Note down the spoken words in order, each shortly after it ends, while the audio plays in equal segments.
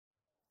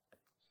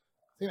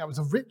think that was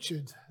a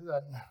Richard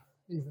then,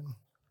 even.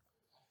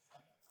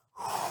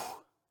 Have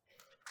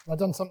I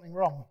done something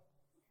wrong?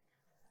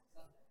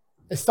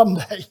 It's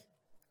Sunday.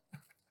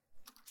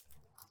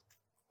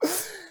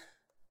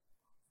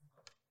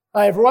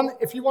 Hi everyone,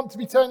 if you want to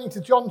be turning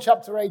to John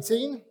chapter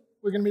 18,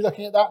 we're going to be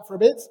looking at that for a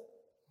bit.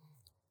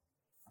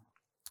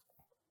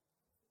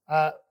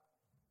 For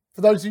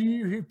those of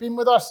you who've been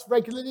with us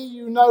regularly,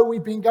 you know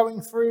we've been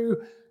going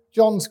through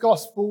John's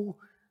Gospel,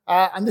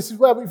 and this is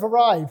where we've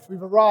arrived.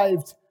 We've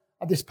arrived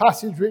at this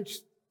passage which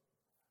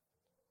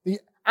the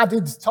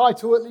added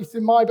title, at least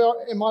in my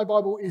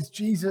Bible, is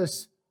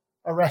Jesus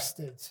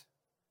Arrested.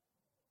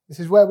 This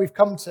is where we've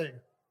come to.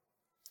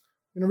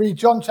 I'm going to read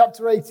John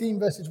chapter 18,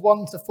 verses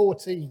 1 to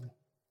 14.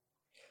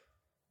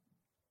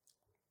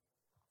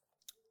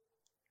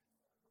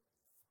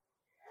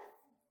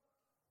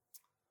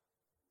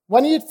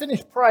 When he had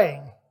finished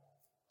praying,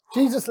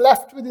 Jesus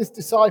left with his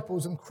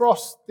disciples and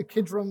crossed the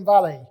Kidron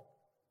Valley.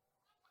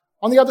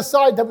 On the other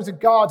side, there was a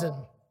garden,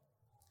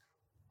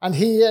 and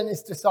he and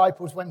his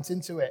disciples went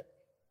into it.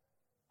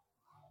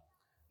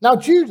 Now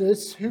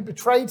Judas, who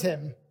betrayed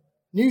him,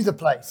 knew the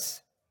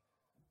place,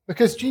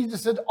 because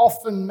Jesus had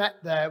often met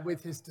there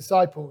with his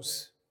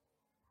disciples.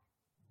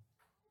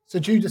 So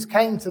Judas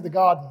came to the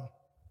garden,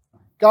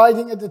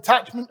 guiding a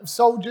detachment of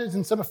soldiers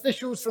and some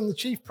officials from the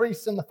chief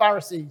priests and the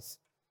Pharisees.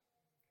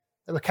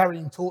 They were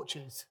carrying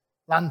torches,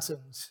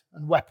 lanterns,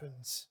 and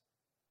weapons.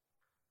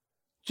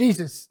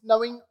 Jesus,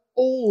 knowing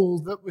all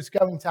that was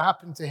going to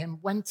happen to him,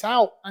 went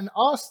out and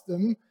asked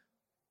them,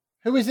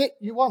 "Who is it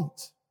you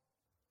want?"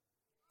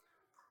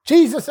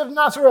 "Jesus of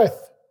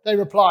Nazareth," they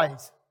replied.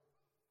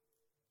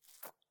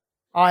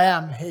 "I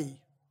am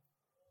he,"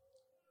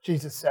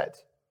 Jesus said.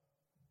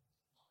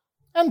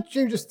 And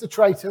Judas the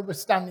traitor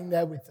was standing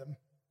there with them.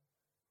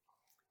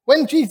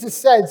 When Jesus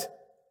said,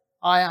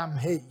 "I am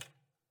he,"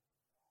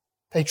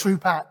 they drew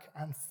back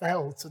and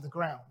fell to the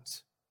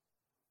ground.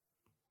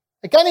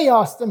 Again he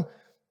asked them,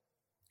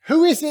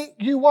 "Who is it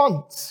you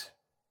want?"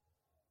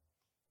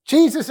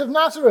 "Jesus of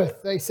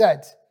Nazareth," they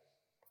said.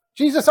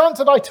 Jesus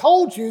answered, "I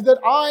told you that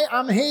I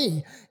am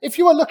he. If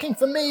you are looking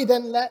for me,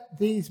 then let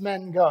these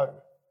men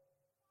go."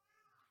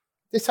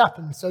 This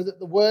happened so that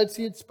the words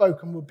he had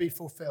spoken would be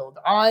fulfilled.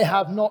 "I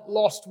have not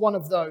lost one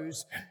of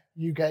those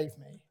you gave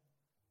me."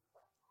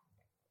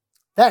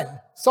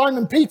 Then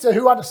Simon Peter,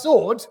 who had a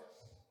sword,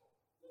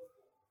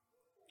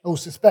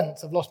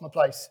 suspense, I've lost my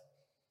place.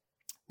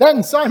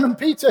 Then Simon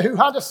Peter, who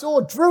had a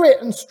sword, drew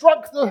it and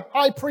struck the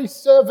high priest's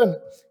servant,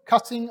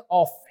 cutting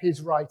off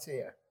his right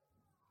ear.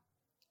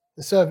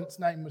 The servant's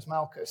name was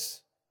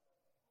Malchus.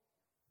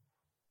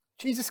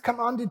 Jesus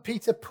commanded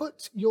Peter,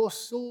 "Put your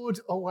sword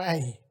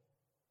away.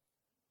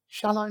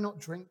 Shall I not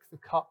drink the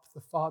cup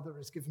the Father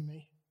has given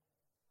me?"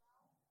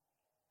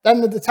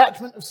 Then the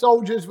detachment of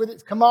soldiers with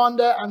its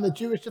commander and the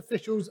Jewish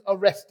officials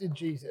arrested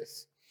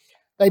Jesus.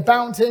 They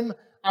bound him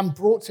and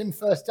brought him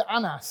first to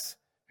Annas,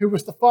 who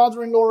was the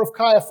father-in-law of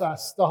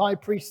Caiaphas, the high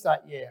priest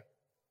that year.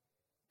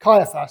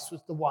 Caiaphas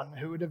was the one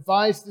who had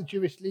advised the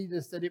Jewish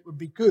leaders that it would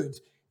be good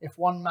if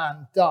one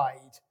man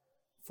died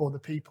for the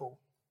people.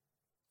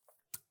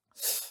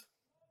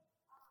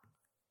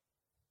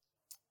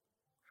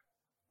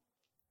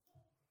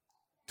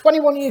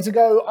 21 years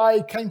ago,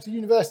 I came to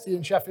university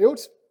in Sheffield.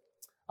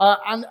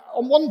 And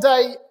on one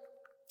day,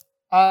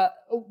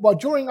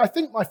 during, I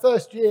think, my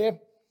first year,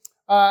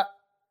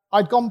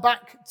 I'd gone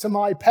back to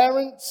my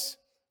parents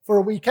for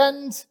a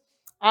weekend,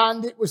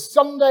 and it was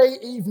Sunday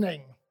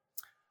evening,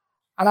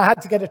 and I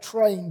had to get a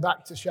train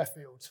back to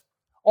Sheffield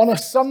on a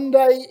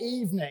Sunday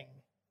evening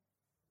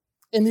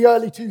in the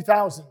early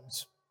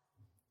 2000s.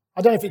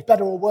 I don't know if it's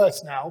better or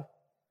worse now.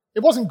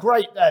 It wasn't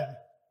great then.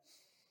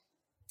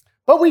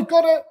 But we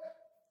got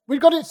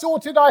it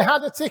sorted. I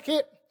had a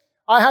ticket.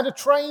 I had a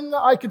train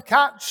that I could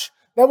catch.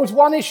 There was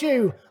one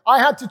issue. I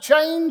had to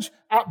change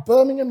at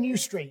Birmingham New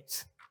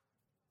Street.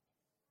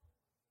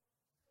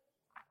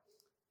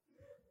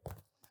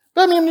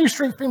 Birmingham New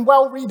Street's been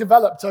well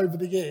redeveloped over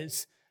the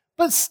years,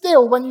 but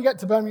still, when you get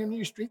to Birmingham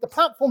New Street, the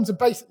platforms are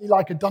basically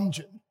like a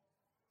dungeon.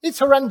 It's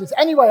horrendous.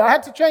 Anyway, I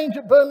had to change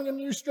at Birmingham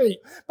New Street,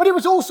 but it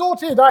was all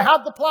sorted. I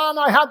had the plan,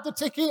 I had the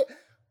ticket,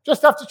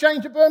 just have to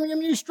change at Birmingham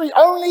New Street.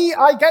 Only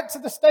I get to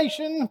the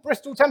station,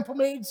 Bristol Temple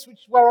Meads, which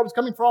is where I was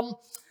coming from,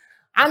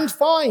 and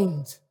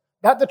find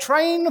that the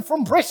train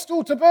from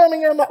Bristol to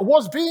Birmingham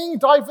was being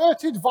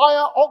diverted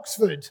via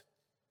Oxford.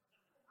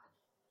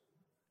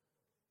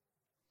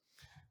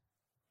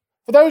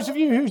 For those of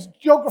you whose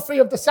geography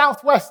of the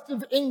southwest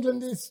of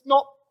England is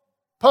not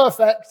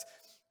perfect,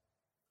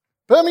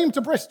 Birmingham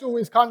to Bristol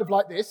is kind of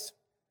like this.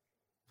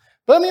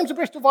 Birmingham to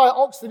Bristol via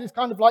Oxford is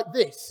kind of like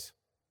this.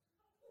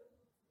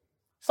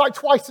 It's like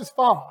twice as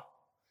far.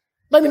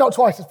 Maybe not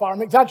twice as far,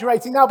 I'm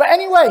exaggerating now. But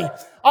anyway,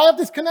 I have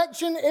this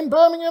connection in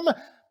Birmingham.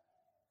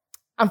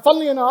 And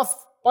funnily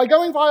enough, by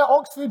going via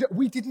Oxford,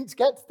 we didn't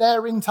get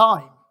there in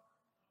time.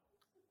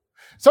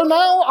 So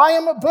now I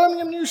am at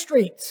Birmingham New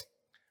Street,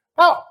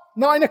 about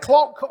 9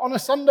 o'clock on a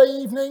Sunday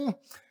evening,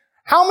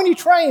 How many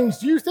trains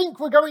do you think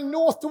were going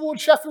north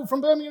towards Sheffield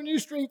from Birmingham New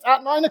Street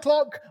at 9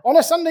 o'clock on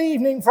a Sunday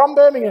evening from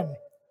Birmingham?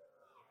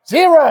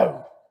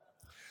 0.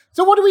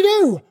 So what do we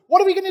do?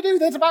 What are we going to do?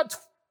 There's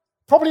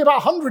probably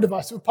about 100 of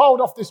us who have piled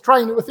off this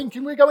train who were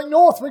thinking we're going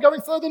north, we're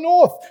going further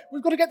north,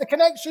 we've got to get the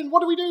connection.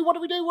 What do we do? What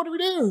do we do? What do we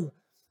do?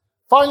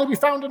 Finally, we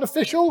found an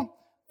official.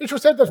 The official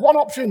said there's one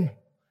option.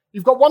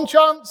 You've got one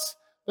chance.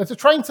 There's a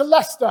train to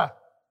Leicester,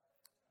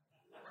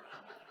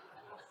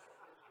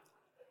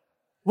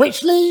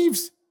 which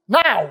leaves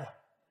now.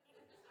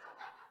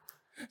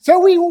 So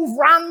we all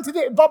ran to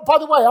the... But by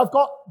the way, I've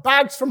got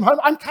bags from home.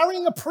 I'm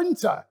carrying a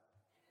printer.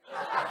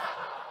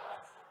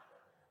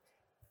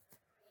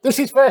 This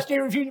is first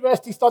year of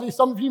university studies.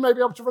 Some of you may be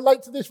able to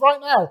relate to this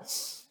right now.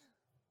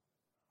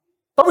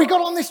 But we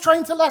got on this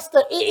train to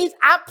Leicester. It is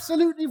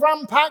absolutely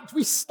ram-packed.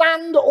 We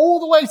stand all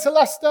the way to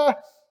Leicester,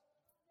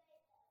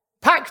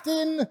 packed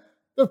in.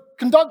 The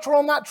conductor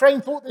on that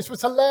train thought this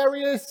was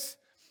hilarious.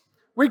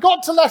 We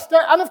got to Leicester,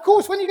 and of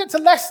course, when you get to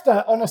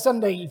Leicester on a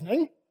Sunday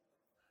evening,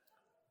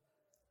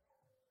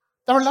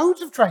 there are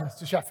loads of trains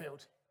to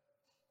Sheffield.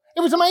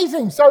 It was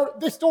amazing. So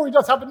this story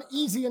does have an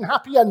easy and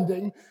happy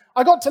ending.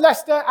 I got to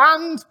Leicester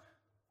and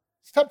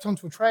stepped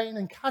onto a train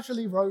and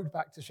casually rode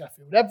back to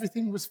Sheffield.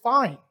 Everything was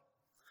fine.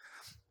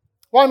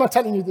 Why am I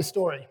telling you this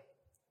story?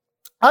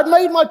 I'd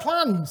made my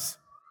plans.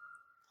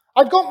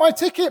 I'd got my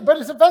ticket, but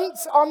as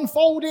events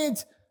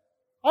unfolded,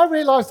 I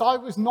realized I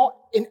was not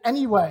in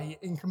any way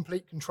in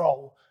complete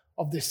control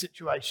of this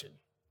situation.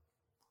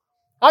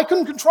 I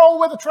couldn't control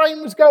where the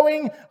train was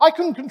going. I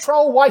couldn't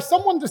control why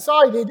someone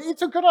decided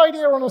it's a good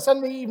idea on a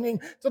Sunday evening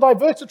to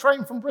divert a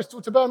train from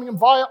Bristol to Birmingham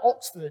via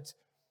Oxford.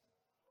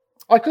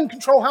 I couldn't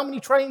control how many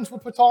trains were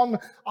put on.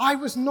 I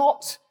was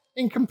not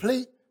in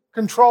complete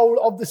control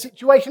of the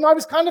situation. I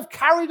was kind of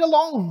carried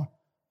along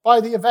by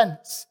the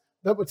events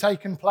that were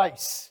taking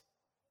place.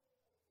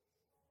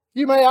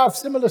 You may have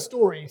similar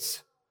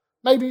stories,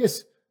 maybe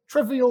as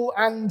trivial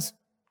and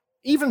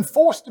even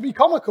forced to be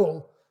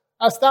comical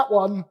as that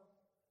one,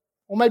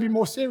 or maybe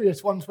more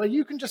serious ones where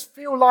you can just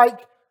feel like,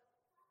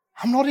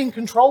 I'm not in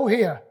control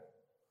here.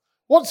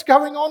 What's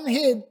going on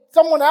here?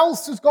 Someone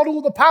else has got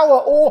all the power,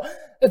 or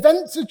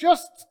events are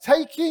just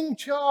taking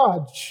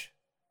charge.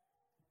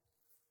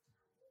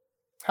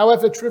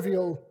 However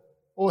trivial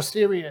or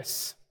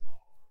serious.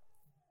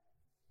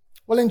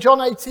 Well, in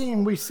John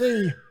 18, we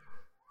see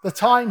the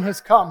time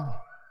has come.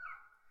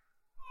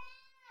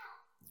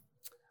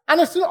 And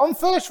on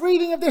first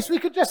reading of this, we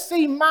could just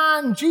see,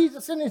 man,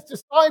 Jesus and his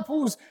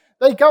disciples,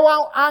 they go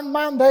out and,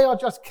 man, they are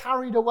just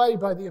carried away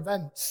by the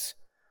events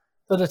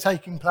that are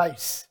taking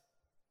place.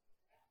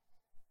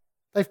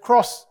 They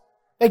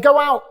go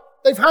out,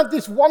 they've had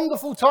this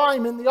wonderful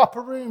time in the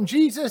upper room.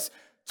 Jesus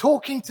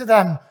talking to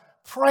them,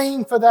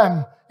 praying for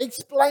them,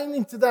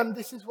 explaining to them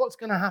this is what's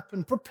going to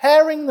happen,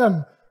 preparing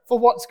them for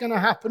what's going to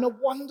happen. A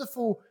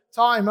wonderful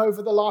time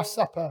over the Last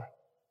Supper.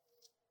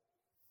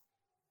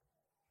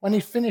 When he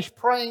finished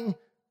praying,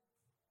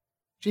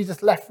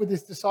 Jesus left with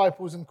his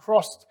disciples and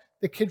crossed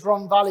the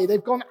Kidron Valley.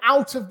 They've gone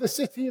out of the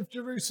city of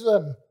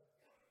Jerusalem,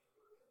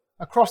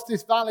 across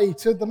this valley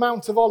to the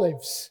Mount of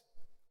Olives,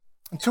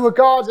 and to a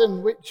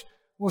garden which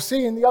we'll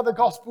see in the other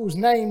Gospels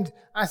named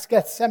as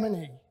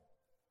Gethsemane.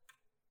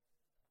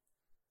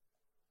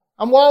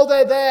 And while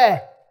they're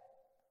there,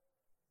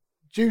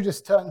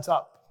 Judas turns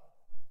up.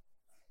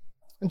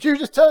 And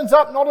Judas turns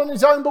up not on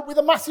his own, but with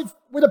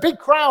a big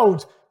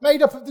crowd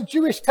made up of the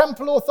Jewish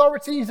temple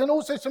authorities and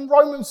also some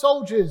Roman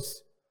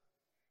soldiers.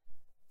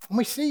 And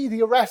we see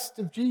the arrest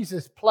of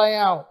Jesus play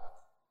out.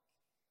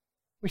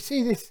 We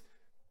see this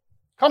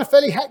kind of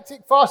fairly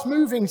hectic,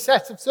 fast-moving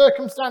set of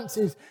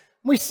circumstances.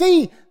 We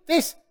see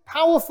this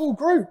powerful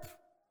group.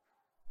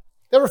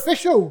 They're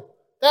official.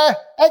 They're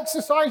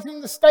exercising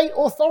the state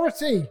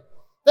authority.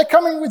 They're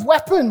coming with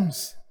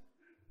weapons,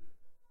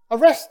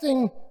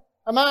 arresting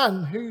a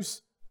man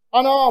who's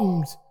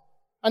unarmed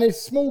and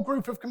his small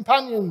group of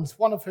companions,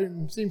 one of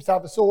whom seems to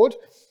have a sword,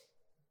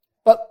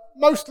 but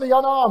mostly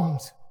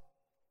unarmed.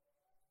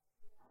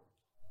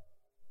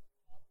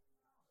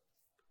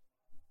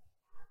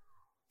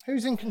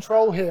 Who's in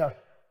control here?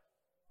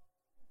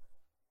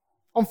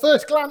 On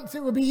first glance,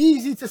 it would be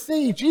easy to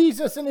see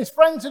Jesus and his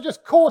friends are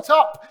just caught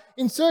up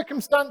in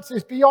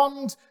circumstances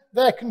beyond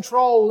their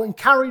control and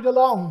carried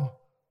along,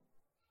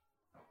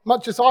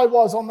 much as I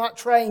was on that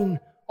train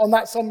on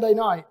that Sunday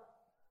night.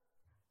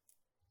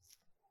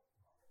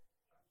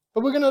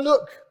 But we're going to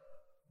look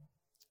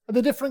at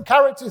the different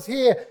characters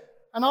here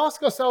and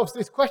ask ourselves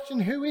this question: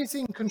 who is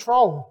in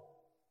control?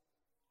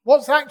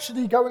 What's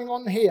actually going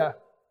on here?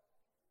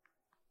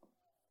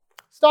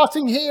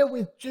 Starting here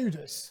with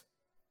Judas.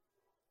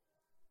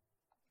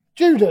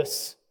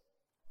 Judas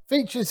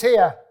features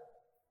here.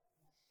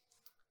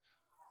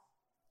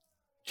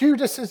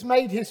 Judas has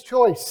made his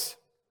choice.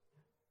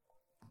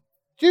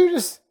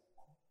 Judas,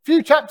 a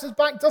few chapters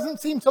back, doesn't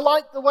seem to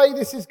like the way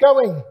this is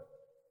going.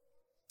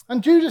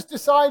 And Judas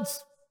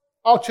decides,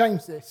 I'll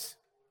change this.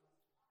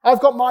 I've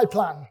got my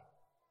plan,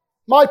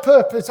 my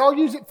purpose. I'll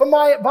use it for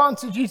my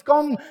advantage. He's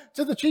gone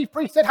to the chief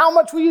priest, said, how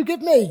much will you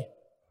give me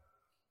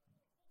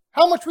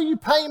How much will you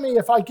pay me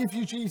if I give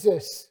you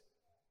Jesus?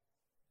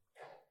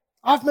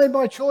 I've made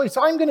my choice.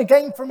 I'm going to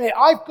gain from it.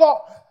 I've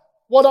got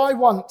what I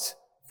want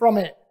from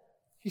it.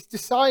 He's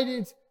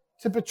decided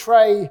to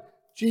betray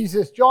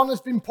Jesus. John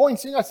has been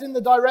pointing us in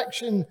the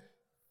direction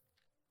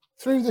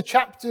through the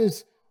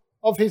chapters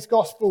of his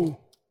gospel.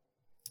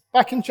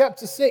 Back in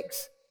chapter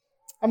 6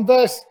 and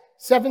verse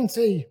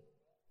 70,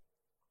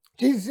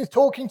 Jesus is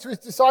talking to his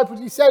disciples.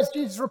 He says,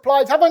 Jesus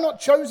replies, have I not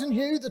chosen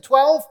you, the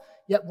 12?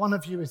 Yet one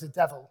of you is a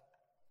devil.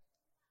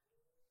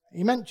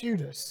 He meant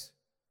Judas,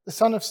 the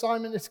son of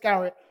Simon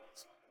Iscariot,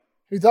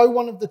 who though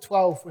one of the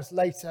 12 was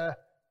later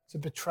to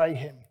betray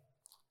him.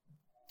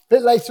 A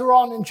bit later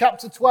on in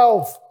chapter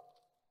 12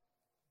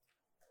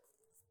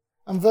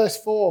 and verse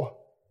 4,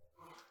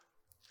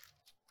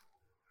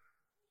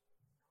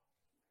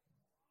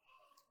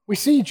 we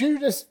see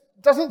Judas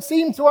doesn't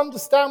seem to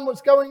understand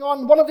what's going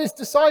on. One of his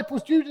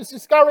disciples, Judas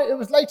Iscariot, who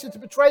was later to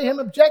betray him,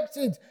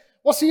 objected.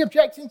 What's he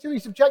objecting to?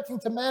 He's objecting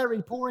to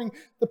Mary pouring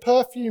the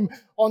perfume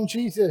on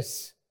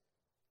Jesus.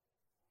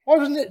 Why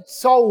wasn't it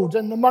sold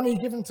and the money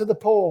given to the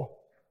poor?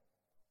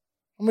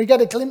 And we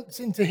get a glimpse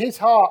into his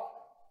heart.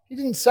 He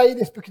didn't say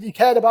this because he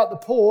cared about the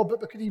poor, but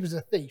because he was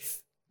a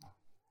thief.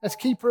 As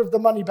keeper of the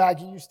money bag,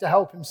 he used to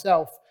help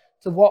himself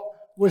to what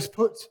was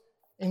put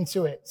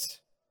into it.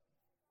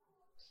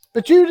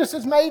 But Judas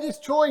has made his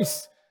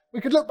choice.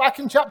 We could look back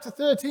in chapter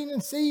 13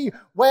 and see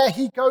where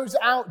he goes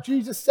out.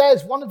 Jesus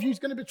says, one of you is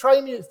going to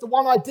betray me. It's the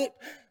one I dip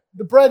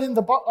the bread in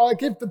the bowl. I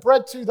give the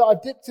bread to that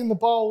I've dipped in the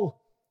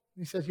bowl.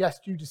 And he says, yes,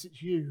 Judas,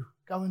 it's you.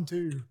 Go and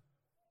do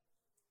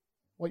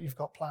what you've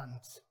got planned.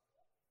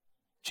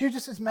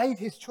 Judas has made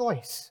his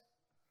choice.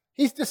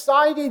 He's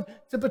decided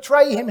to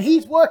betray him.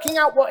 He's working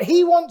out what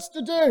he wants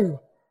to do.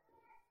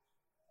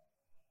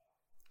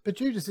 But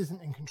Judas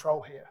isn't in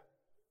control here.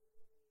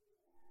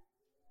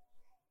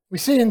 We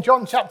see in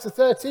John chapter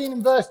 13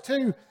 and verse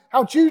 2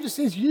 how Judas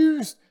is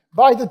used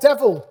by the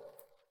devil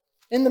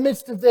in the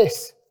midst of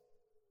this.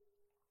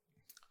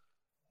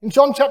 In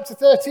John chapter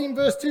 13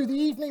 verse 2, the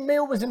evening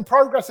meal was in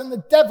progress and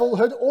the devil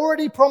had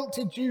already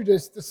prompted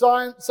Judas, the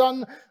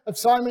son of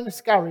Simon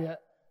Iscariot,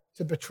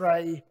 to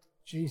betray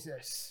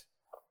Jesus.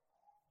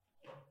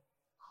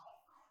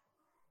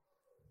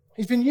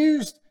 He's being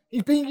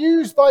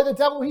used by the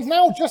devil. He's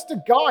now just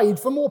a guide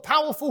for more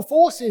powerful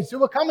forces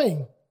who are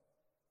coming.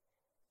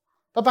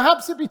 But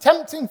perhaps it'd be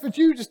tempting for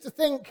Judas to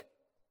think,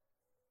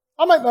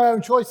 I make my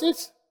own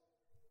choices.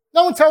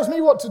 No one tells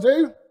me what to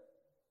do.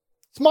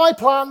 It's my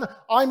plan.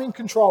 I'm in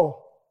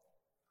control.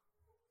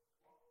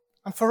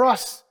 And for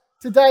us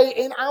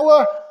today,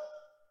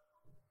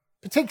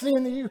 particularly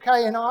in the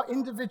UK, in our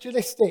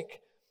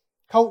individualistic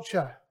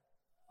culture,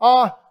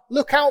 our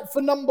look out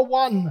for number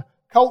one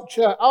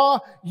culture,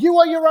 our you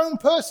are your own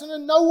person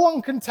and no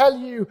one can tell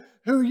you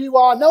who you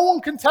are. No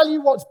one can tell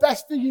you what's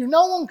best for you.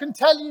 No one can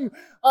tell you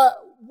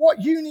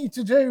what you need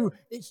to do.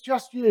 It's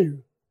just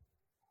you.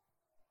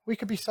 We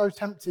could be so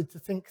tempted to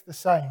think the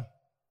same.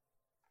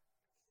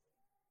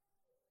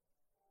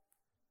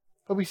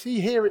 But we see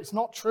here it's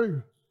not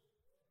true.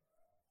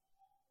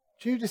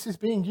 Judas is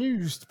being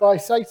used by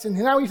Satan.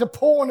 Now he's a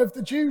pawn of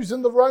the Jews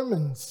and the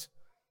Romans.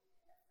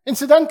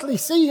 Incidentally,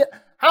 see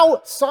how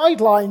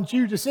sidelined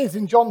Judas is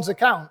in John's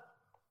account.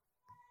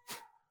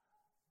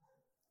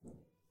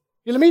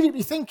 You'll immediately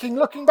be thinking,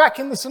 looking back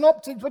in the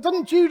synoptics, well,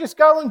 doesn't Judas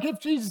go and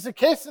give Jesus a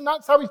kiss and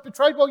that's how he's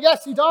betrayed? Well,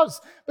 yes, he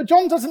does. But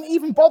John doesn't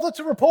even bother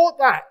to report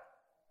that.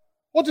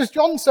 What does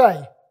John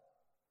say?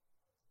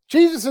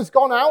 Jesus has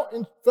gone out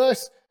in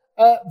verse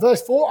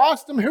 4,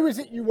 asked them, who is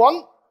it you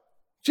want?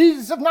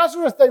 Jesus of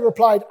Nazareth, they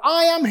replied.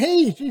 I am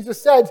he, Jesus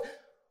said.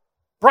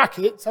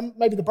 Brackets,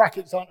 maybe the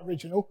brackets aren't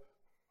original.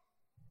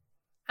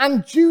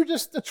 And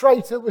Judas the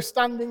traitor was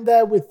standing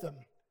there with them.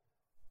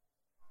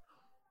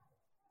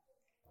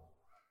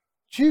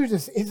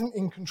 Judas isn't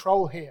in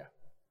control here.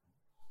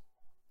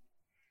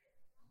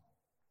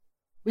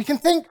 We can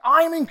think,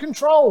 I'm in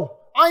control.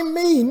 I'm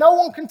me. No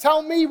one can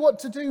tell me what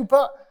to do.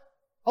 But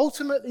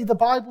ultimately, the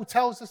Bible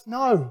tells us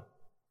no.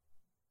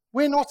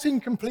 We're not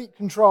in complete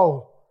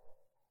control.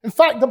 In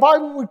fact, the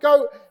Bible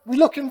we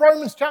look in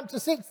Romans chapter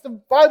 6,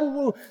 the Bible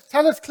will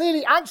tell us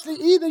clearly, actually,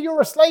 either you're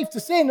a slave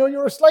to sin or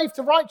you're a slave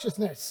to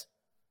righteousness.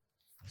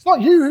 It's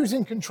not you who's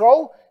in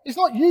control. It's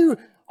not you.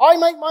 I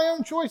make my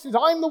own choices.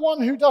 I'm the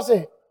one who does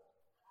it.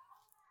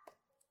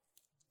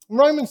 In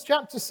Romans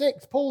chapter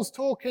 6, Paul's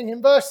talking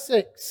in verse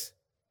 6,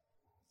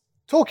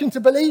 talking to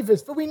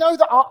believers. For we know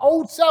that our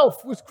old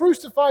self was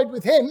crucified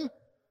with him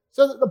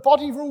so that the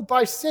body ruled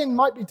by sin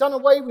might be done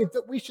away with,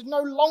 that we should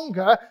no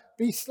longer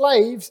be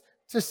slaves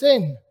to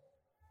sin.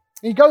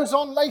 He goes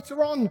on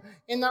later on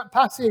in that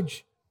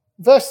passage,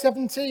 verse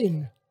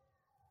 17.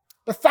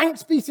 But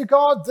thanks be to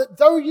God that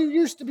though you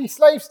used to be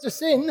slaves to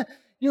sin,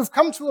 you've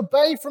come to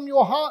obey from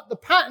your heart the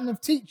pattern of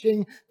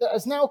teaching that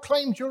has now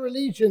claimed your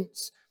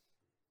allegiance.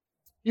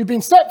 You've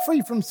been set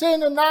free from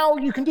sin and now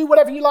you can do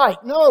whatever you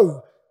like.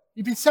 No,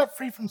 you've been set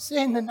free from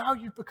sin and now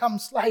you've become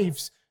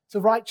slaves to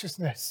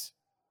righteousness.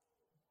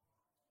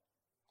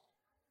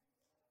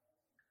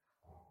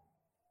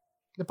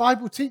 The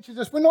Bible teaches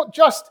us we're not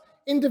just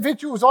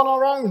individuals on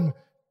our own.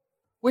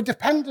 We're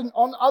dependent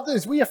on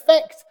others. We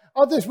affect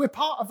others. We're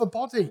part of a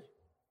body.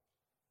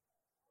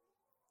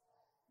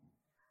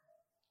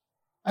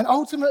 And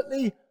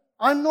ultimately,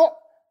 I'm not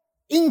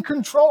in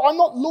control. I'm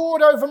not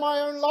Lord over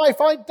my own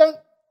life. I don't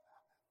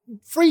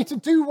free to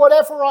do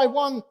whatever I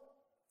want.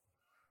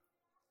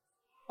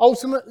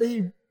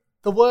 Ultimately,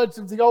 the words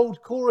of the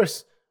old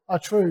chorus are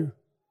true.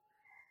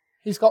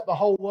 He's got the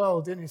whole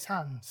world in his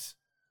hands.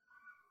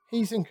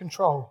 He's in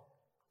control.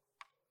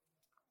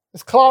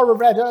 As Clara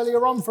read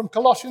earlier on from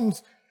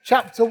Colossians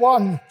chapter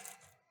 1,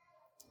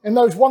 in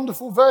those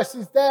wonderful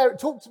verses there, it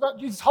talks about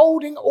Jesus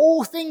holding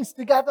all things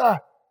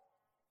together.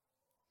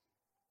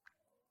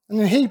 And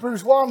in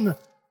Hebrews 1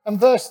 and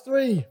verse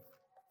 3,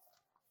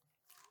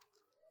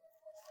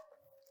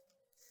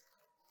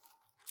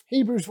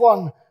 Hebrews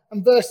 1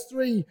 and verse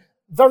 3,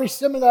 very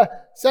similar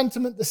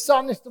sentiment. The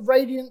Son is the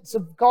radiance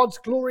of God's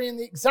glory and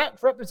the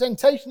exact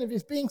representation of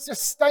his being,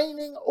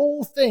 sustaining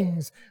all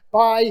things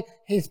by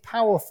his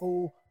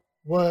powerful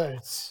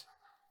words.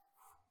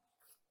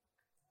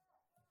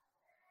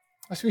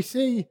 As we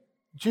see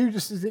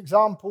Judas's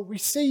example, we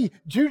see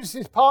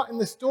Judas's part in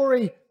the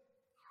story.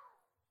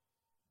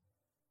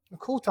 We're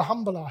called to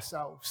humble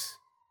ourselves.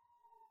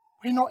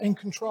 We're not in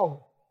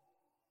control.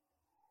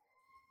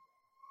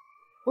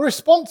 We're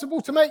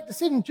responsible to make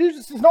decisions.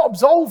 Judas is not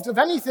absolved of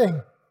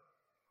anything,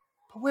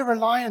 but we're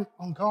reliant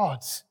on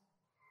God.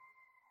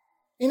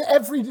 In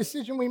every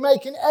decision we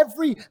make, in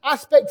every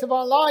aspect of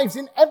our lives,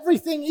 in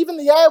everything, even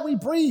the air we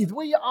breathe,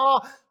 we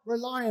are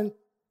reliant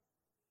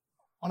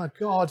on a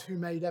God who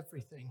made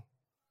everything,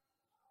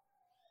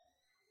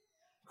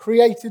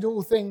 created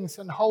all things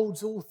and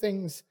holds all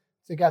things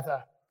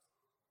together.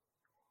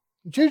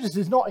 Judas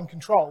is not in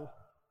control.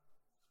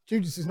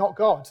 Judas is not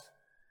God,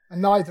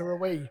 and neither are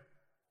we.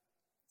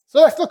 So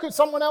let's look at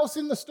someone else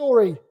in the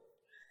story.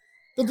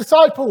 The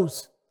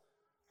disciples,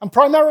 and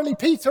primarily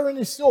Peter and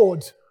his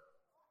sword.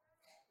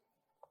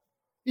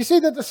 You see,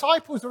 the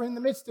disciples are in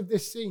the midst of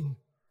this scene.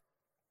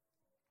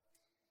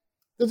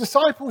 The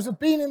disciples have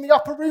been in the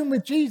upper room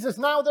with Jesus.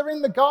 Now they're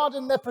in the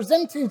garden. They're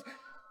presented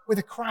with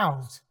a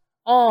crowd,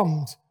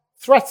 armed,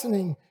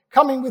 threatening,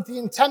 coming with the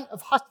intent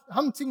of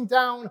hunting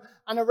down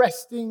and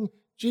arresting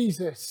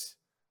Jesus.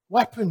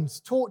 Weapons,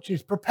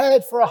 torches,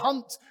 prepared for a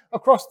hunt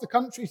across the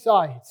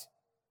countryside.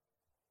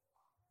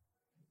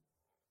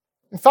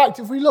 In fact,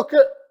 if we look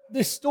at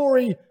this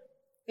story,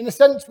 in a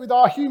sense, with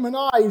our human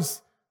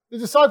eyes, the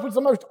disciples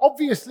are most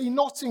obviously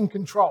not in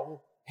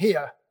control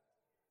here.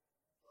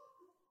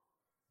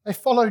 They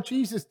follow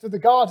Jesus to the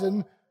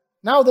garden.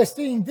 Now they're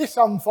seeing this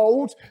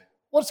unfold.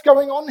 What's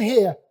going on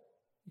here?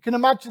 You can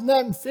imagine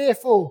them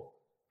fearful,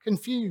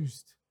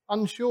 confused,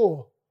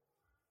 unsure.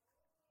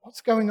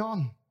 What's going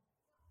on?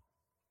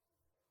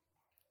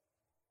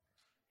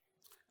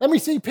 Then we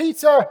see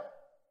Peter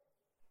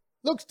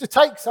looks to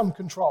take some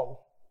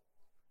control.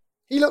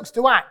 He looks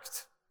to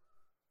act.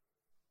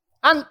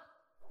 And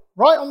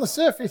right on the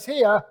surface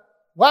here,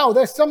 wow,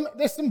 there's some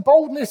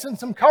boldness and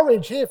some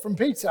courage here from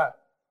Peter,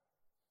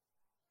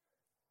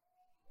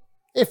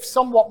 if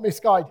somewhat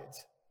misguided.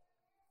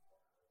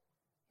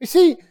 You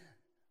see,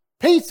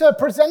 Peter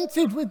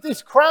presented with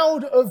this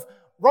crowd of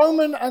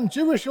Roman and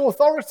Jewish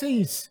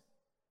authorities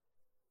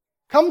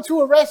come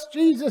to arrest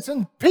Jesus,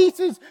 and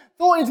Peter's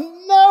thought is,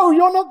 no,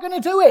 you're not going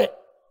to do it.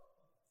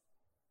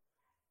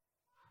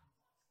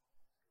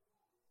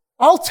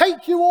 I'll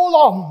take you all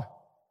on.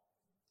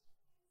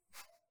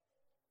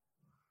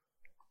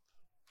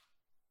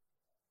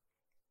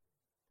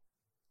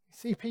 You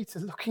see Peter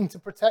looking to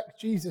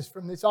protect Jesus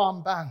from this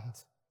armed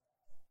band.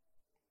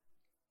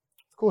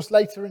 Of course,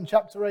 later in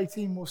chapter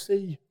 18, we'll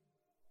see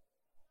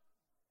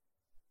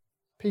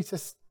Peter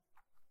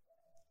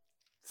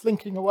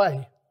slinking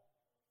away,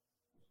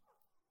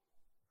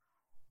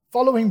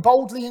 following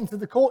boldly into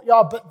the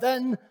courtyard, but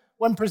then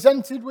when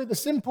presented with a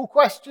simple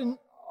question,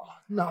 oh,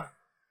 no.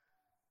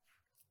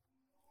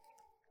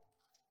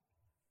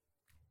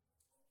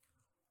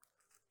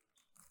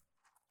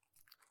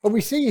 But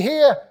we see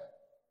here,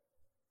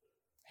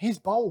 he's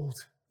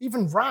bold,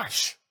 even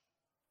rash.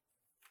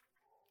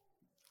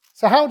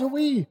 So how do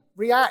we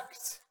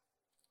react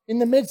in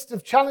the midst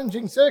of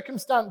challenging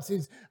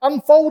circumstances,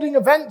 unfolding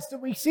events that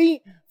we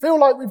feel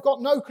like we've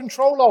got no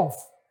control of?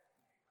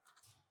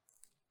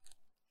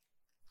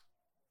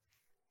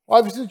 Well,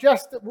 I would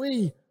suggest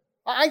that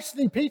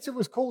actually Peter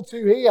was called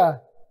to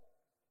here,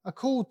 are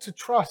called to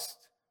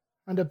trust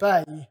and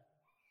obey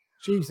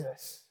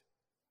Jesus.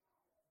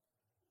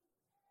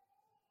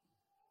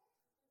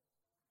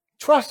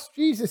 Trust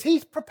Jesus.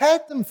 He's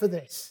prepared them for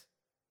this.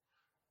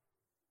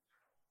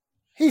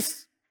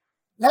 He's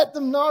let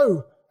them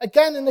know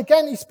again and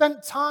again. He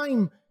spent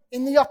time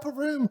in the upper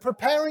room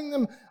preparing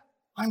them.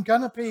 I'm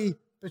going to be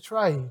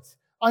betrayed.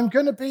 I'm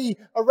going to be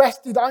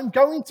arrested. I'm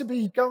going to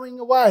be going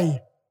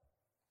away.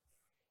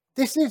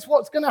 This is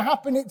what's going to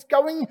happen. It's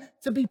going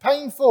to be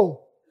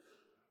painful.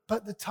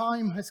 But the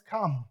time has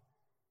come.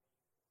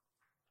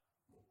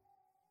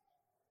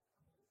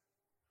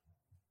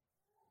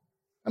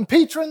 And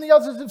Peter and the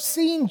others have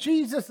seen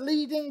Jesus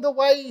leading the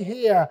way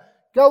here.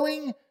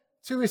 going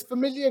to his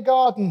familiar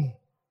garden.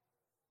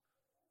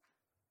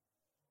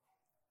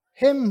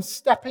 Him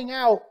stepping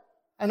out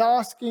and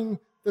asking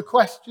the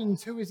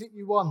questions, who is it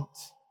you want?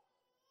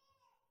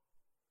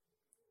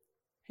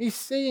 He's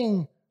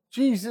seeing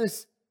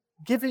Jesus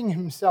giving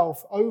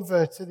himself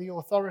over to the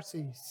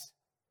authorities.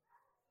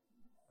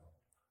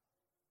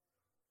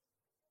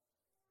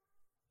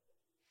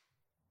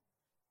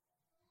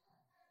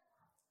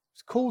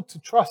 It's called to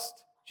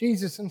trust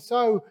Jesus, and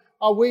so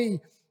are we.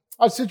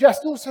 I'd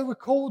suggest also we're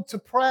called to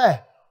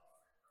prayer.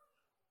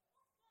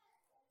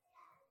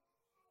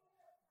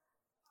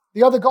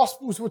 The other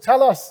Gospels will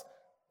tell us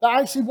that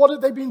actually what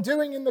have they been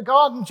doing in the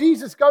garden?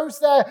 Jesus goes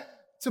there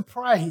to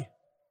pray.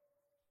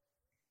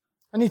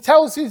 And he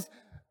tells his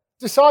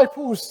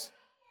disciples,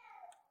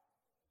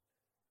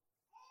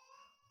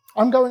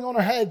 I'm going on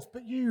ahead,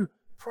 but you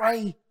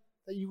pray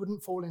that you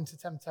wouldn't fall into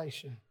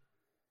temptation.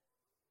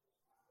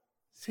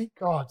 Seek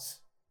God.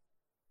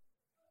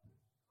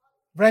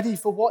 Ready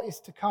for what is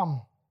to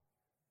come,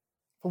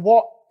 for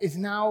what is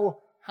now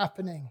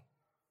happening.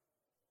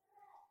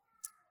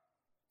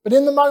 But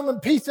in the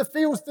moment, Peter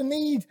feels the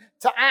need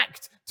to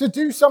act, to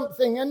do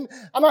something. And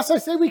as I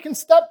say, we can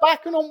step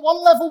back, and on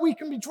one level, we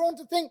can be drawn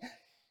to think,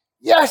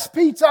 yes,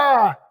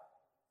 Peter,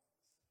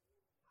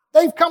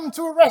 they've come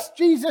to arrest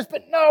Jesus,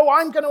 but no,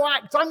 I'm going to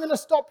act. I'm going to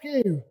stop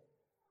you.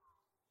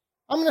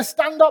 I'm going to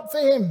stand up for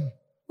him.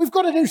 We've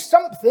got to do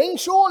something,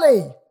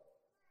 surely.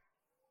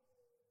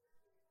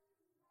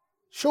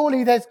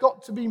 Surely there's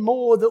got to be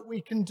more that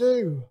we can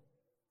do.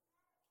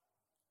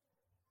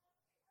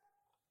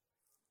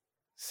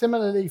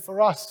 Similarly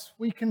for us,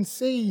 we can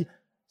see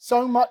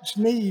so much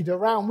need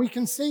around. We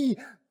can see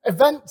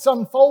events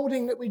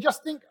unfolding that we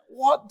just think,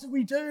 what do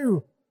we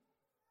do?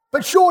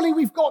 But surely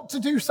we've got to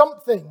do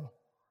something.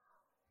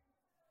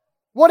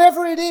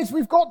 Whatever it is,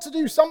 we've got to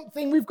do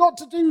something. We've got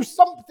to do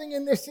something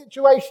in this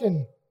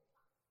situation.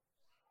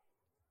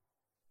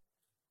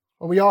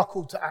 Well, we are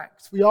called to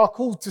act. We are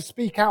called to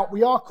speak out.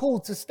 We are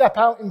called to step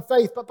out in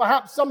faith. But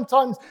perhaps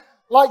sometimes,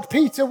 like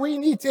Peter, we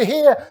need to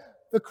hear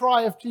the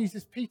cry of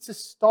Jesus. Peter,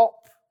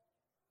 stop.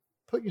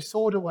 Put your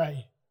sword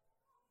away.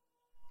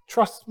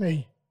 Trust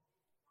me.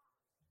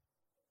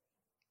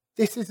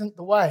 This isn't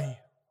the way.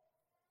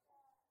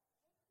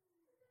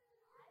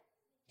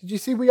 Did you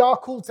see? We are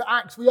called to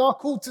act. We are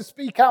called to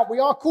speak out. We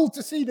are called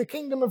to see the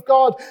kingdom of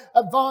God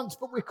advance,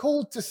 but we're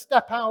called to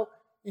step out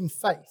in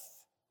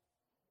faith.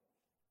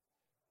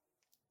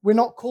 We're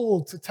not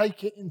called to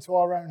take it into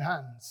our own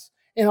hands,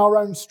 in our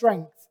own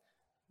strength.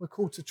 We're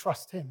called to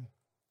trust him.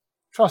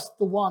 Trust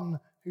the one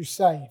who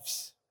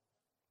saves.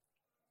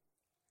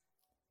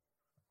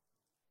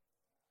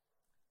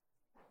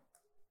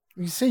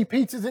 You see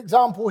Peter's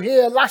example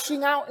here,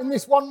 lashing out in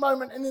this one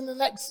moment and in the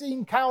next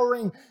scene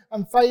cowering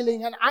and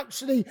failing. And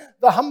actually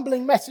the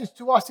humbling message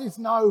to us is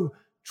no,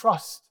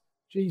 trust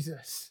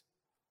Jesus.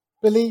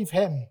 Believe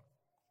him.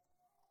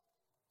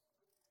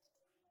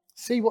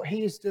 See what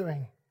he is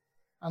doing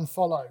and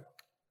follow.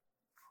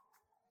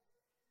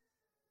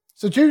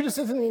 So Judas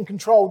isn't in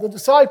control. The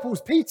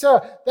disciples, Peter,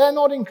 they're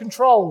not in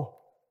control.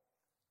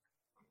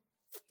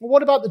 Well,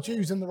 what about the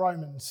Jews and the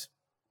Romans?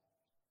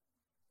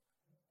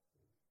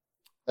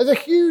 There's a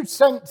huge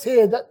sense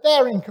here that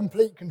they're in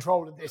complete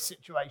control of this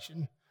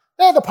situation.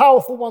 They're the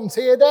powerful ones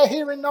here. They're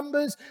here in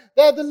numbers.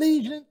 They're the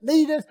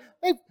leaders.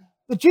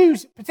 The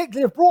Jews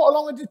particularly have brought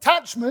along a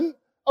detachment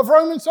of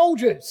Roman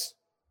soldiers.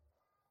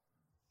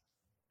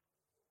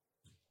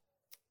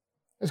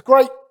 There's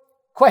great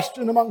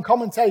question among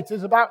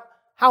commentators about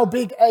how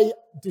big a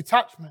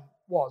detachment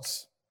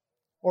was,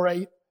 or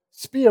a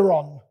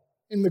speiron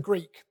in the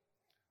Greek.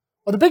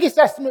 Well, the biggest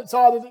estimates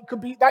are that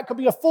that could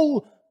be a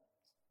full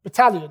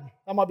battalion,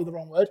 that might be the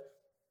wrong word,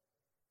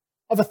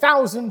 of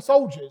 1,000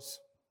 soldiers.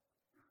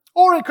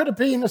 Or it could have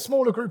been a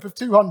smaller group of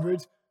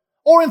 200,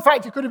 or in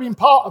fact it could have been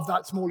part of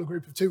that smaller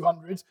group of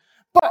 200.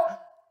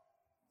 But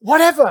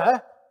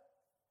whatever,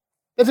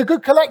 there's a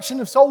good collection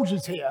of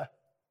soldiers here.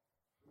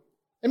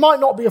 It might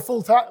not be a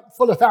full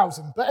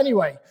 1,000, but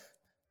anyway,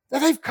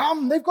 they've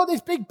come. They've got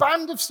this big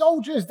band of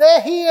soldiers.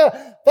 They're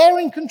here. They're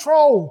in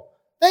control.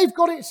 They've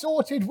got it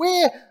sorted.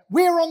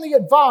 We're on the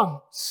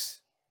advance.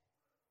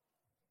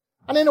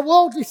 And in a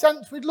worldly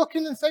sense, we'd look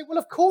in and say, well,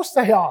 of course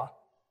they are.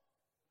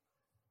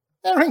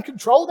 They're in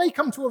control. They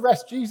come to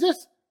arrest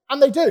Jesus, and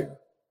they do.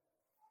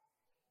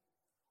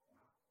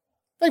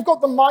 They've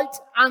got the might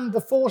and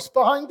the force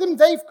behind them.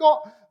 They've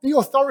got the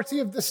authority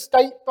of the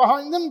state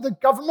behind them, the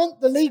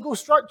government, the legal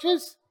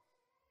structures.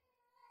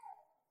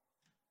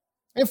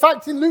 In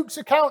fact, in Luke's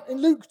account,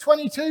 in Luke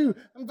 22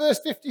 and verse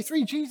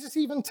 53, Jesus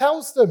even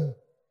tells them,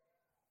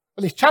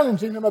 well, he's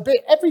challenging them a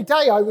bit. Every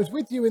day I was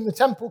with you in the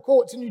temple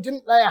courts and you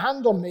didn't lay a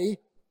hand on me,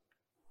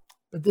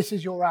 but this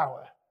is your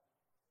hour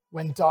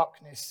when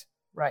darkness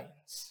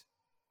reigns.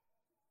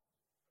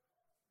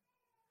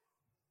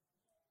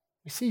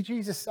 We see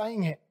Jesus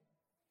saying it.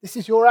 This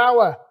is your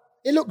hour.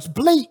 It looks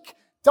bleak.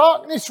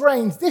 Darkness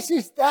reigns. This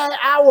is their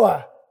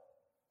hour.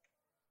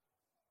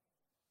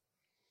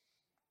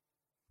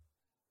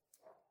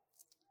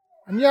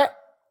 And yet,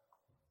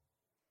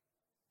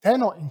 They're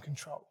not in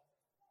control.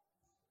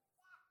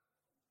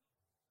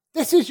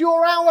 This is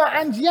your hour,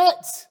 and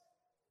yet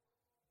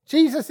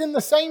Jesus in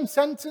the same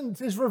sentence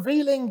is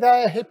revealing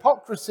their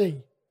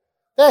hypocrisy,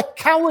 their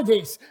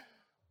cowardice.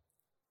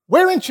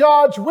 We're in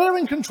charge, we're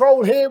in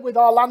control here with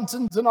our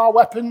lanterns and our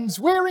weapons.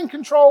 We're in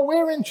control,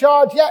 we're in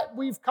charge, yet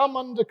we've come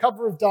under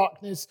cover of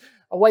darkness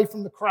away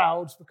from the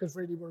crowds because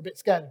really we're a bit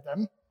scared of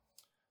them.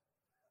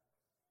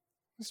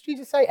 Does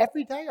Jesus say,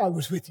 every day I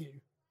was with you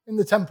in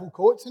the temple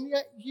courts, and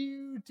yet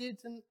you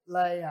didn't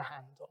lay a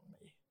hand on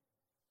me?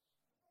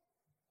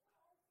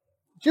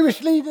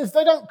 Jewish leaders,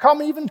 they don't come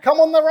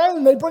on their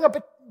own. They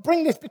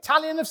bring this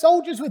battalion of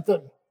soldiers with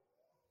them.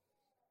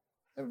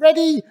 They're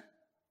ready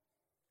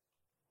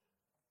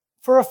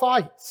for a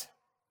fight.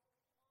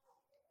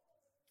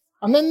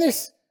 And then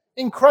this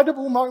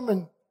incredible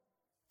moment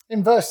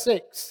in verse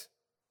 6.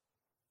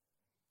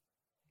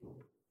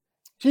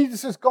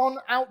 Jesus has gone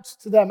out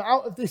to them,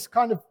 out of this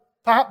kind of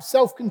perhaps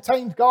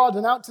self-contained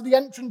garden, out to the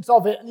entrance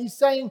of it, and he's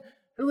saying,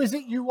 who is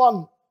it you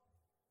want?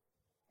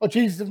 Well,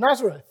 Jesus of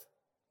Nazareth.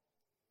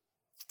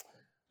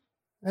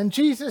 And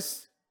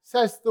Jesus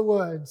says the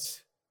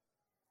words,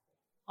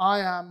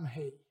 I am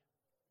he.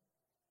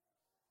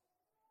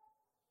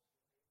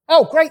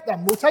 Oh, great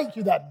then, we'll take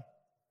you then.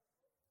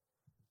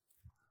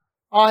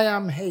 I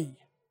am he.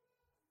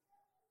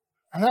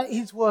 And at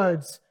his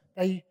words,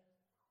 they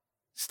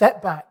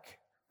step back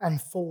and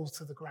fall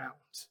to the ground.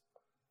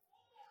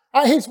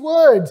 At his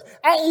words,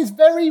 at his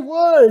very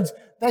words,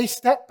 they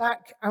step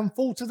back and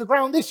fall to the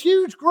ground. This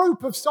huge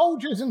group of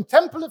soldiers and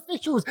temple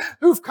officials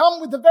who've come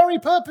with the very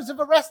purpose of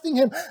arresting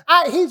him,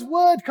 at his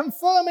word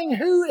confirming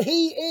who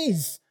he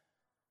is,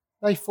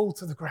 they fall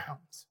to the ground.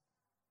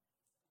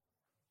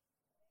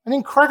 An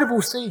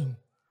incredible scene.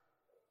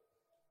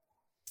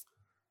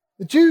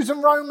 The Jews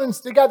and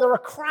Romans together, a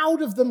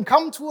crowd of them,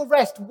 come to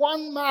arrest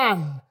one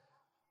man,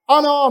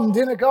 unarmed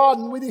in a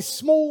garden with his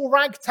small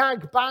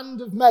ragtag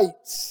band of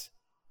mates,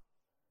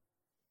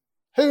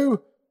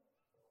 who,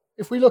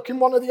 if we look in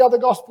one of the other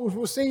Gospels,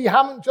 we'll see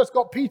haven't just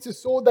got Peter's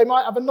sword, they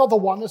might have another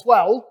one as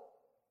well.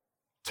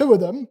 Two of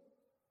them.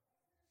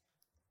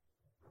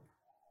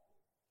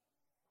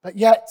 But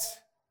yet,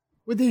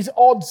 with these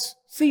odds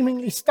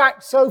seemingly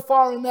stacked so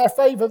far in their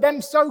favour,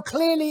 them so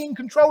clearly in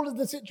control of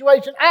the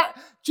situation,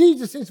 at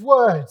Jesus'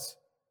 words,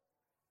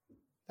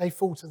 they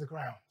fall to the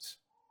ground.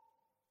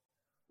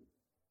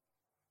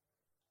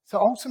 So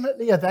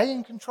ultimately, are they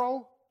in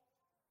control?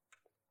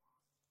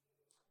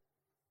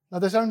 Now,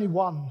 there's only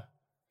one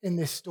in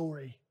this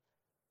story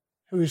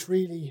who is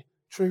really,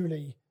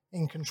 truly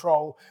in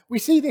control. We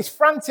see this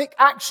frantic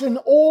action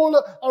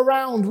all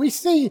around. We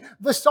see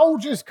the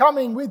soldiers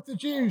coming with the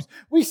Jews.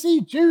 We see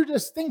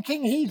Judas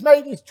thinking he's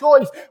made his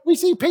choice. We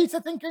see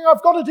Peter thinking,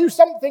 I've got to do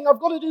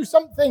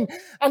something.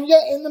 And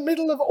yet, in the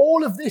middle of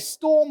all of this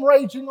storm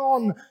raging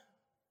on,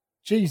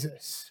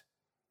 Jesus,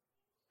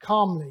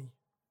 calmly,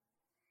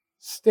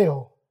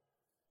 still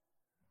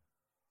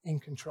in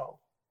control.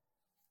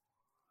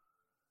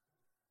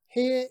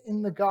 Here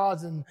in the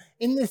garden,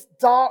 in this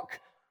dark,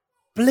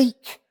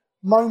 bleak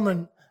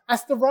moment,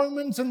 as the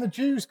Romans and the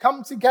Jews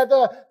come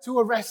together to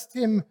arrest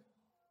him,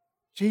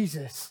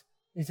 Jesus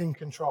is in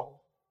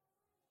control.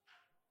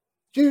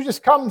 Judas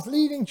comes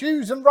leading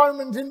Jews and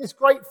Romans in this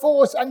great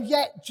force, and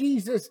yet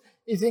Jesus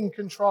is in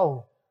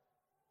control.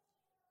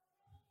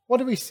 What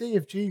do we see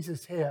of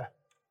Jesus here?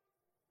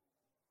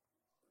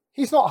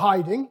 He's not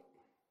hiding.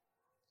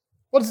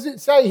 What does it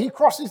say? He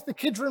crosses the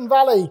Kidron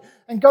Valley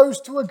and goes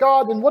to a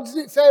garden. What does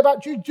it say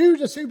about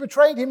Judas, who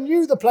betrayed him,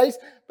 knew the place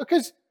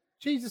because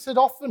Jesus had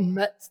often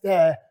met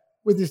there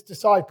with his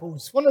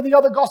disciples. One of the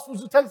other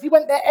Gospels will tell us he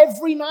went there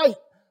every night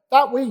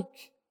that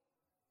week.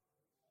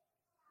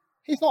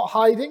 He's not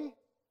hiding.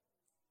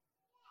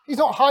 He's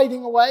not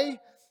hiding away.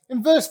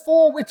 In verse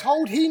 4, we're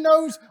told he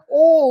knows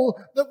all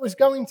that was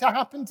going to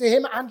happen to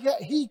him, and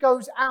yet he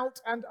goes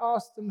out and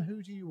asks them,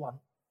 who do you want?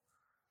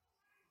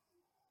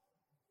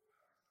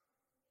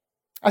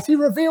 As he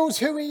reveals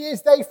who he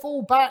is, they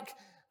fall back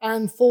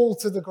and fall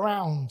to the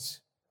ground.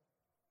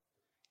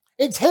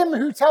 It's him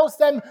who tells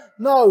them,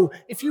 no,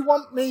 if you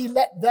want me,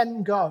 let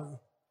them go.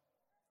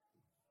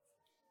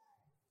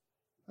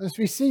 As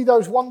we see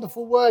those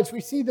wonderful words,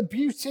 we see the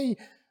beauty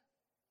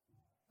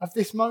of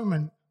this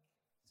moment,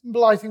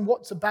 symbolizing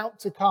what's about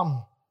to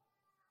come.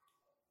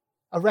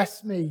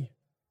 Arrest me,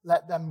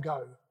 let them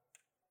go.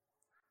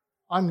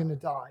 I'm going to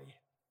die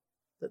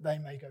that they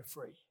may go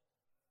free.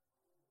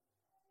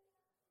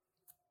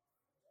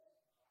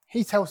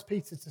 He tells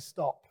Peter to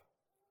stop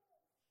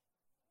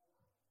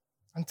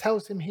and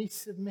tells him he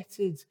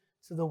submitted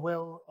to the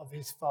will of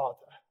his Father.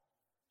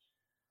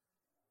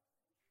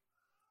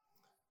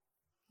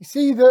 You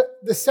see, the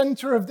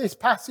center of this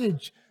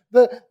passage,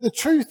 the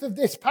truth of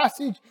this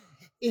passage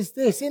is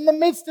this. In the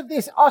midst of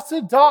this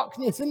utter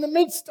darkness, in the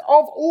midst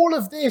of all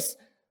of this,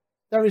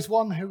 there is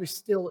one who is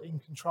still in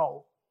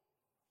control.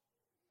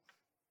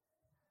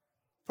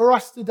 for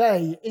us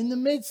today, in the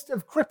midst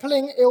of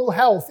crippling ill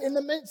health, in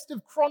the midst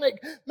of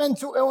chronic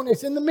mental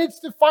illness, in the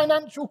midst of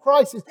financial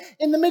crisis,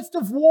 in the midst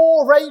of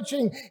war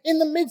raging, in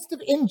the midst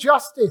of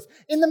injustice,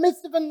 in the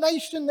midst of a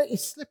nation that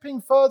is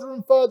slipping further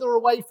and further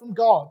away from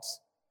God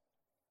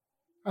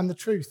and the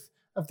truth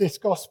of this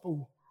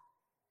gospel,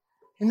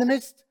 in the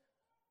midst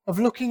of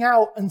looking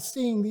out and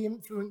seeing the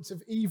influence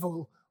of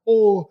evil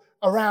all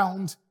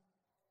around,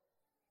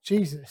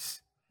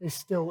 Jesus is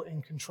still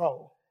in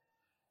control.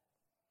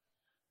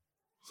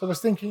 So I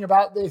was thinking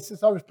about this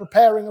as I was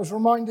preparing. I was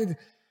reminded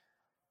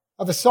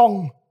of a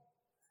song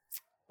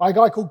by a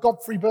guy called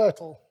Godfrey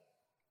Birtle.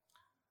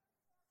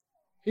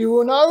 He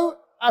will know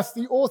as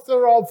the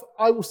author of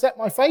I Will Set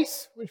My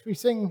Face, which we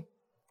sing,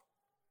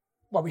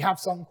 well, we have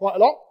sung quite a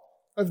lot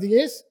over the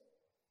years.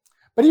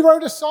 But he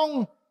wrote a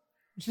song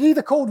which is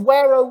either called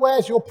Where Oh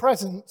Where's Your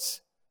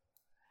Presence,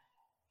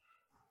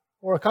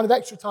 or a kind of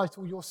extra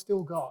title, You're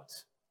Still God.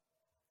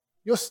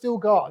 You're still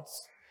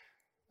God's.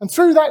 And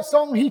through that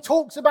song, he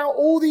talks about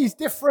all these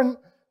different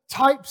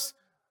types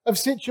of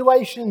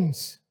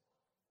situations.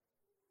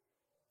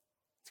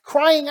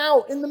 Crying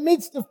out in the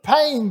midst of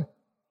pain,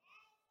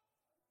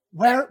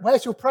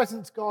 where's your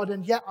presence, God?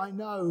 And yet I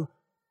know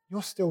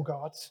you're still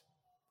God's.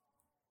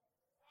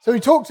 So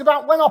he talks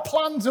about when our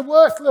plans are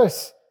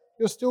worthless,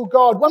 you're still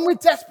God. When we're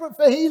desperate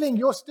for healing,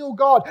 you're still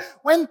God.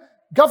 When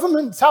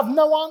governments have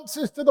no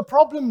answers to the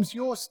problems,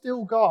 you're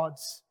still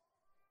God's.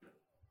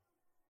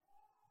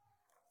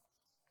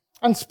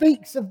 And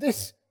speaks of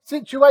this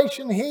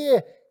situation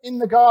here in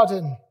the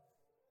garden.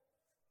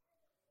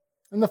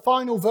 And the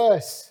final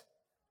verse,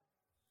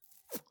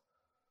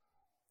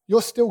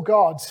 you're still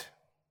God,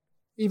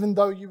 even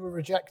though you were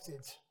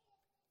rejected.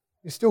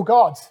 You're still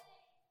God,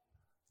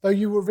 though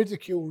you were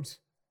ridiculed,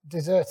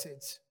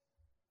 deserted.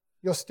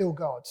 You're still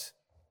God.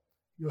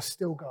 You're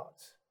still God.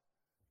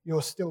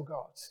 You're still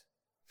God.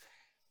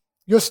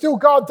 You're still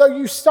God, though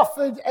you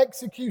suffered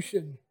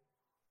execution.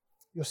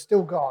 You're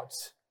still God.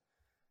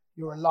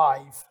 You're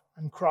alive,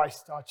 and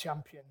Christ our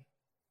champion.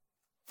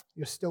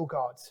 You're still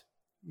God.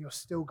 You're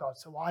still God.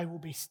 So I will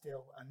be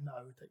still and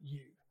know that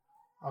you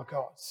are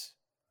God's.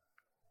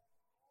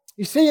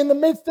 You see, in the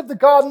midst of the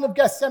Garden of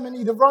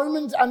Gethsemane, the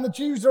Romans and the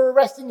Jews are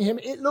arresting him.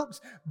 It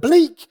looks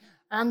bleak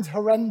and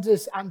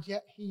horrendous, and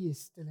yet he is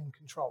still in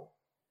control.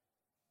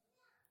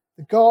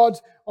 The God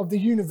of the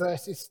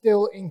universe is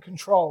still in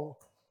control.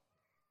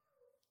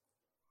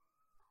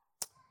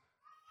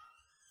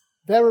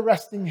 They're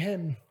arresting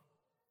him.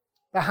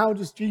 But how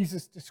does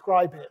Jesus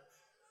describe it?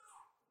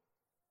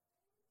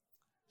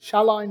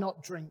 Shall I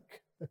not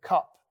drink the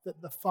cup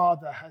that the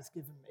Father has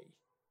given me?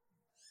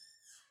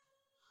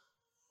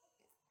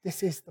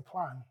 This is the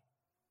plan.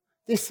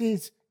 This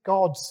is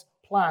God's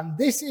plan.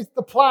 This is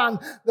the plan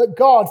that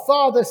God,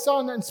 Father,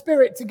 Son, and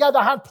Spirit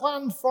together had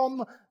planned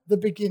from the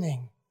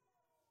beginning.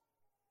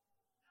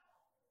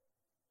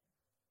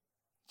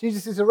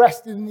 Jesus is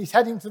arrested and he's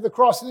heading to the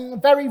cross. And in a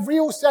very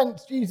real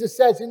sense, Jesus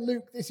says in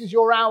Luke, this is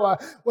your hour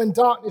when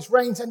darkness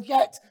reigns. And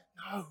yet,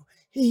 no,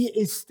 he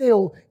is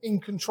still in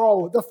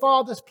control. The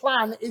Father's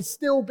plan is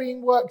still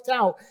being worked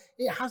out.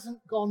 It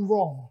hasn't gone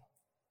wrong.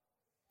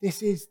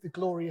 This is the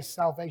glorious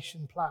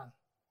salvation plan.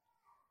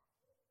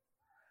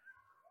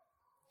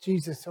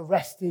 Jesus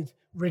arrested,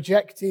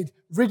 rejected,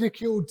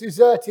 ridiculed,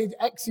 deserted,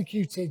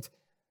 executed.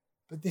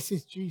 But this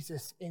is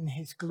Jesus in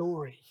his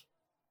glory.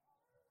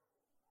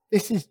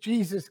 This is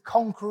Jesus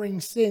conquering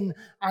sin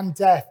and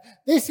death.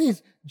 This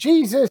is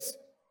Jesus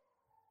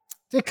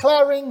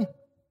declaring,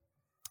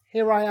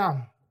 here I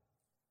am,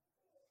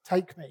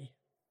 take me.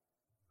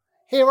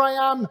 Here I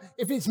am,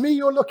 if it's me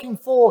you're looking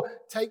for,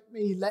 take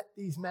me, let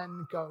these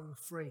men go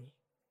free.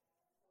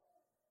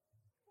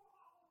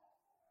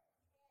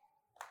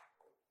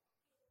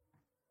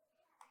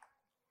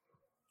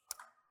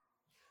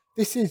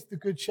 This is the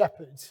Good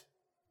Shepherd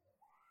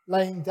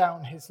laying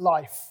down his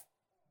life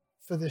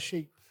for the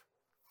sheep.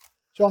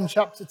 John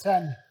chapter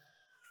 10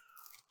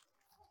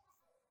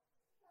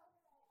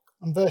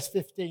 and verse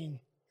 15.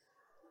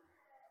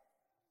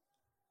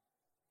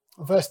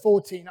 Verse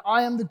 14,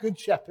 I am the good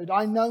shepherd.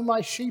 I know my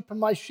sheep and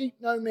my sheep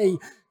know me.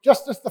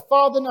 Just as the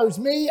Father knows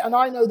me and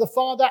I know the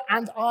Father,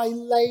 and I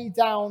lay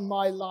down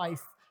my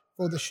life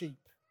for the sheep.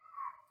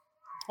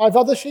 I have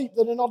other sheep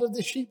that are not of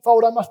the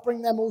sheepfold. I must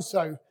bring them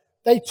also.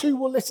 They too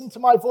will listen to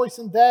my voice,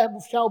 and there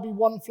shall be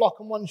one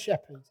flock and one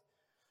shepherd.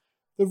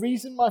 The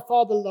reason my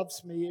Father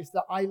loves me is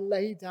that I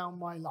lay down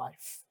my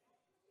life,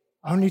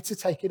 only to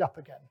take it up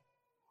again.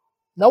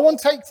 No one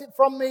takes it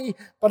from me,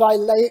 but I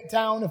lay it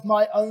down of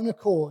my own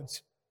accord.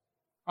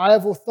 I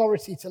have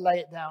authority to lay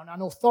it down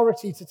and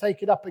authority to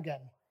take it up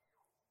again.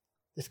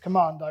 This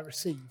command I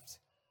received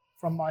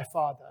from my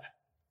Father.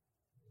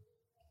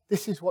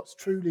 This is what's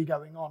truly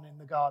going on in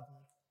the garden.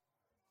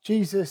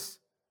 Jesus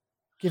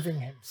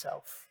giving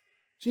himself.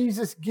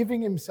 Jesus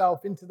giving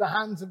himself into the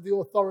hands of the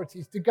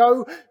authorities to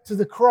go to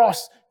the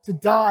cross, to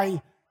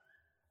die.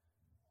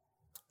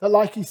 That,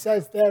 like he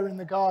says there in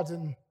the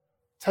garden,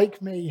 take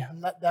me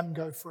and let them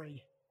go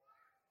free.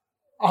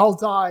 I'll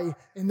die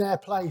in their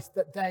place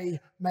that they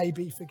may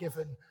be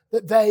forgiven.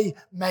 that they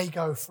may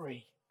go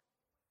free.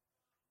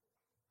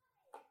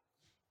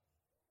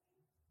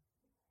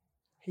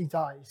 He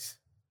dies,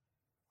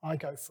 I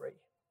go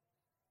free.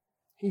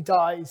 He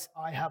dies,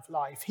 I have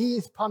life. He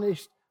is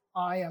punished,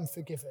 I am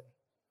forgiven.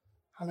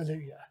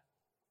 Hallelujah.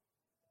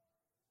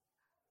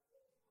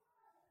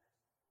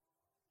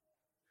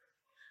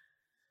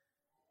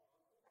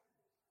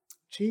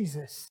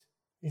 Jesus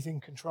is in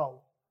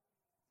control.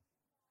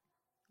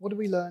 What do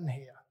we learn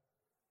here?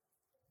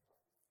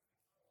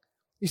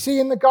 You see,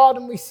 in the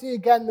garden, we see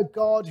again the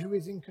God who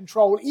is in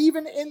control,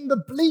 even in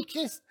the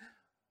bleakest,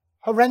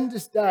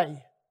 horrendous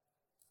day.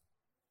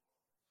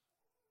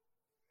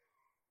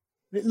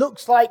 It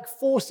looks like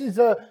forces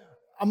are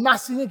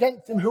massing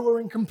against him who are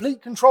in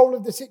complete control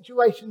of the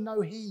situation.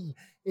 No, he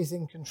is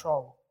in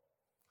control.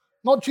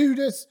 Not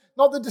Judas,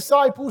 not the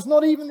disciples,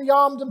 not even the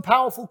armed and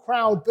powerful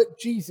crowd, but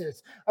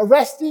Jesus,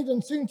 arrested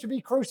and soon to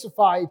be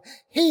crucified.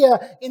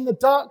 Here in the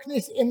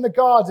darkness in the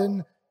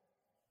garden,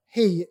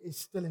 he is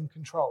still in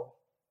control.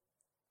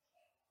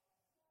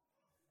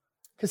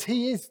 Because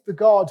he is the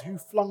God who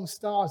flung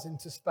stars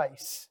into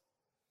space.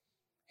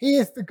 He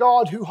is the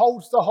God who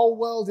holds the whole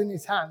world in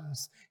his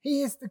hands.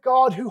 He is the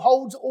God who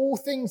holds all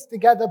things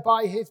together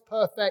by his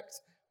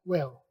perfect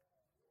will.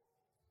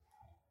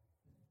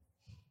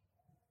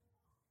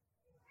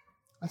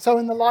 And so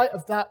in the light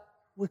of that,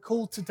 we're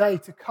called today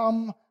to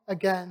come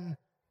again,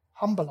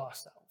 humble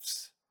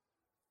ourselves.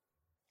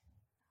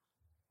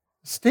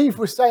 Steve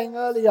was saying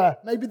earlier,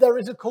 maybe there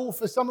is a call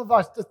for some of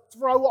us to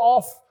throw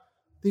off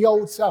the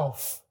old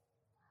self.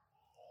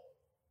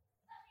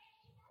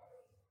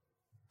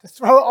 To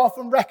throw it off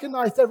and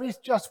recognize there is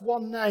just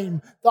one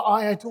name that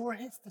I adore,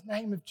 and it's the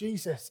name of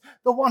Jesus,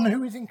 the one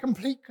who is in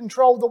complete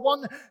control, the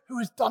one who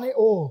has done it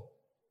all.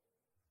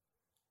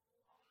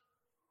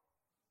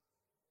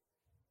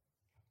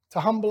 To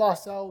humble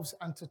ourselves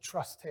and to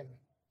trust him.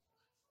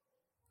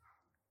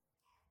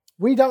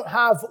 We don't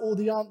have all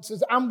the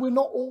answers, and we're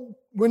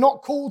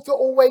not called to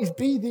always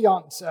be the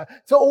answer,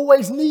 to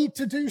always need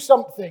to do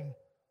something.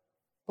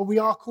 But we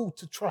are called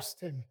to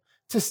trust him,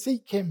 to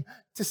seek him,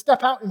 to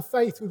step out in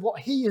faith with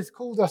what he has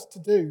called us to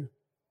do.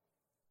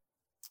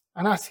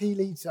 And as he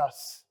leads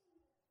us.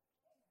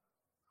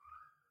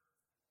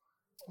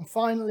 And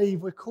finally,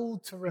 we're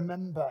called to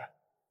remember,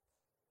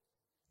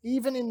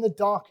 even in the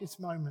darkest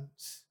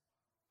moments,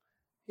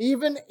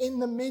 even in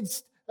the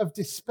midst of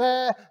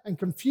despair and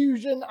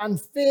confusion and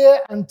fear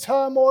and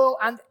turmoil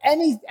and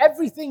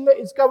everything that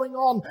is going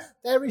on,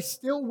 there is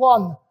still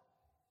one.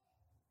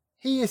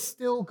 He is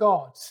still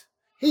God.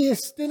 He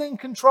is still in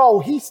control.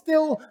 He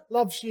still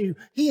loves you.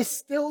 He is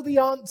still the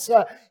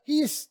answer. He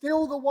is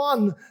still the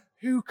one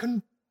who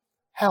can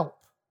help.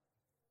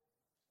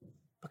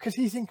 Because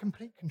he's in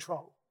complete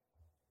control.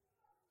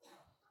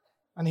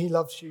 And he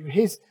loves you.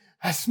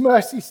 As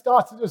mercy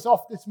started us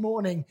off this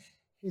morning,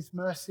 his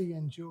mercy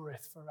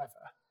endureth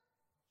forever.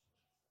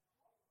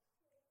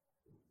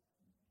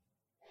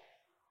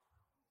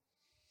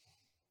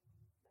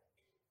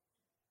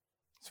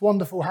 It's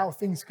wonderful how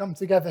things come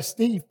together.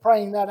 Steve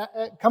praying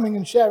that, coming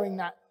and sharing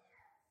that.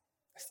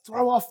 Let's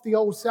throw off the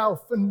old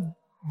self and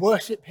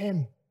worship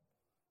him.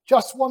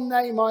 Just one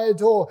name I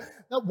adore.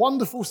 That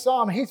wonderful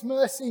psalm. His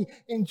mercy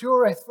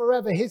endureth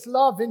forever. His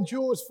love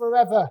endures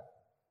forever.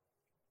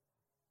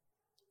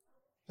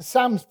 The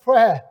Sam's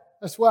prayer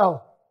as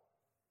well.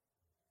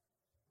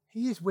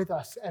 He is with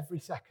us every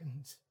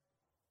second.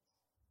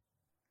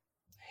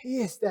 He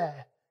is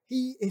there.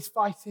 He is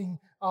fighting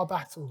our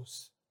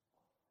battles.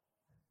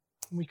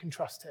 And we can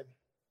trust him.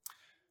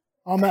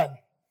 Amen.